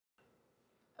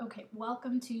Okay,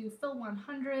 welcome to Phil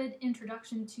 100,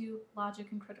 Introduction to Logic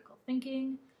and Critical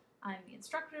Thinking. I'm the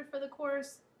instructor for the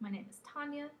course. My name is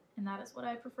Tanya, and that is what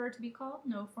I prefer to be called.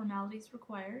 No formalities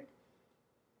required.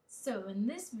 So in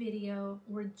this video,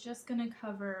 we're just going to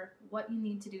cover what you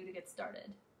need to do to get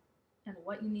started and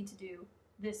what you need to do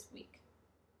this week.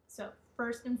 So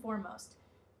first and foremost,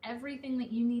 everything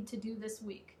that you need to do this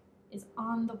week is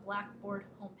on the Blackboard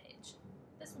homepage.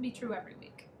 This will be true every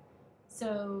week.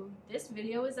 So this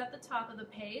video is at the top of the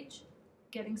page.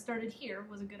 Getting started here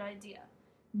was a good idea.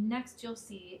 Next, you'll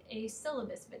see a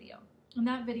syllabus video. And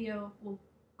that video will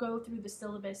go through the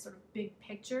syllabus sort of big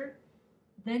picture.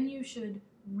 Then you should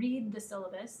read the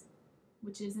syllabus,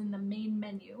 which is in the main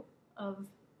menu of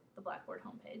the Blackboard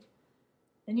homepage.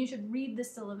 Then you should read the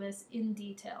syllabus in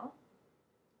detail.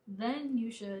 Then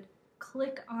you should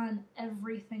click on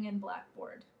everything in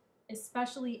Blackboard,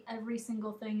 especially every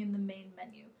single thing in the main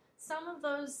menu. Some of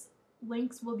those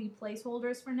links will be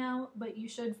placeholders for now, but you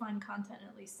should find content in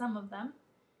at least some of them.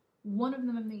 One of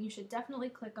them that you should definitely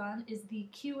click on is the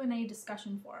Q&A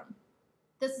discussion forum.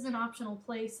 This is an optional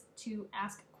place to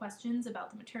ask questions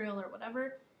about the material or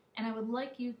whatever, and I would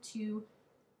like you to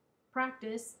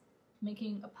practice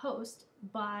making a post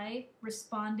by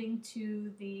responding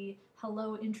to the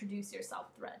Hello, Introduce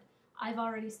Yourself thread. I've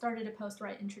already started a post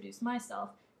where I introduce myself.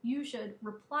 You should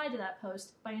reply to that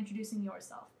post by introducing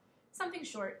yourself. Something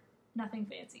short, nothing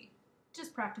fancy.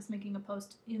 Just practice making a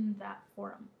post in that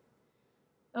forum.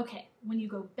 Okay, when you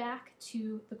go back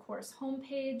to the course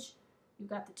homepage, you've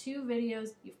got the two videos,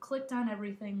 you've clicked on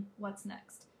everything, what's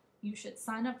next? You should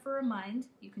sign up for Remind.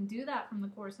 You can do that from the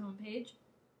course homepage.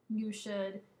 You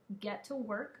should get to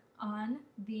work on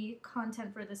the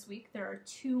content for this week. There are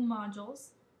 2 modules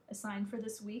assigned for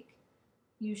this week.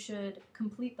 You should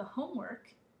complete the homework,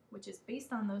 which is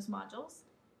based on those modules,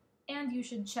 and you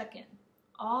should check in.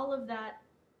 All of that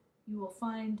you will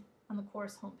find on the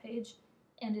course homepage,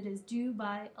 and it is due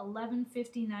by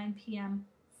 11:59 p.m.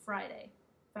 Friday,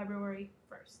 February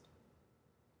 1st.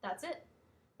 That's it.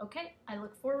 Okay, I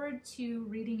look forward to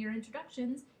reading your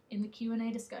introductions in the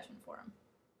Q&A discussion forum.